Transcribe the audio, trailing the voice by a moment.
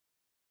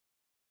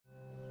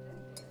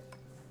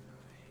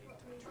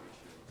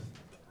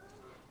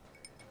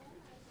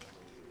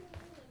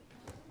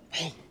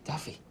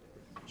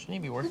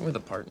Shouldn't you be working with a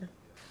partner?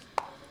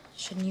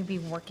 Shouldn't you be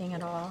working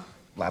at all?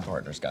 Lab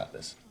partner's got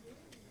this.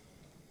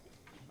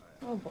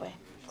 Oh boy,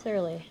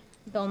 clearly.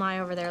 Bill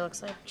Nye over there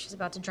looks like she's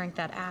about to drink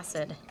that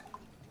acid.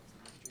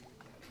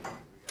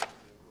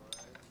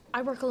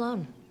 I work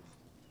alone.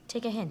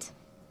 Take a hint.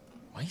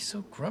 Why are you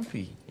so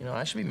grumpy? You know,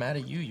 I should be mad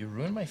at you. You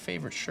ruined my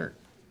favorite shirt.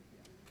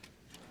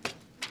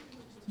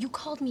 You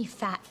called me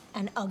fat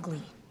and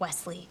ugly,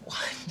 Wesley.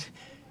 What?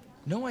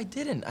 No, I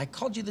didn't. I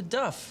called you the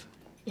Duff.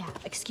 Yeah,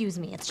 excuse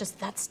me. It's just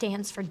that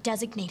stands for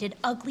designated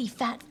ugly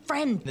fat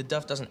friend. The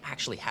Duff doesn't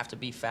actually have to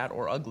be fat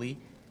or ugly.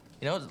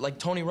 You know, like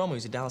Tony Romo,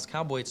 he's a Dallas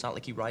Cowboy. It's not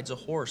like he rides a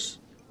horse,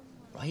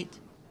 right?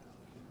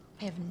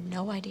 I have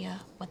no idea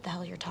what the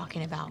hell you're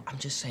talking about. I'm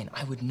just saying,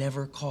 I would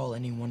never call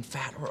anyone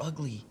fat or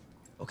ugly.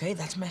 Okay,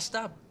 that's messed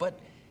up, but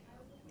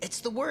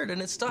it's the word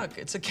and it's stuck.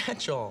 It's a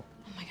catch-all.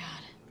 Oh my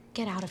God,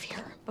 get out of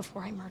here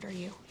before I murder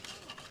you.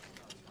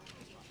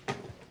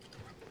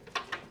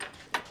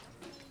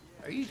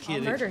 Are you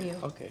kidding? I'll murder you.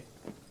 Okay.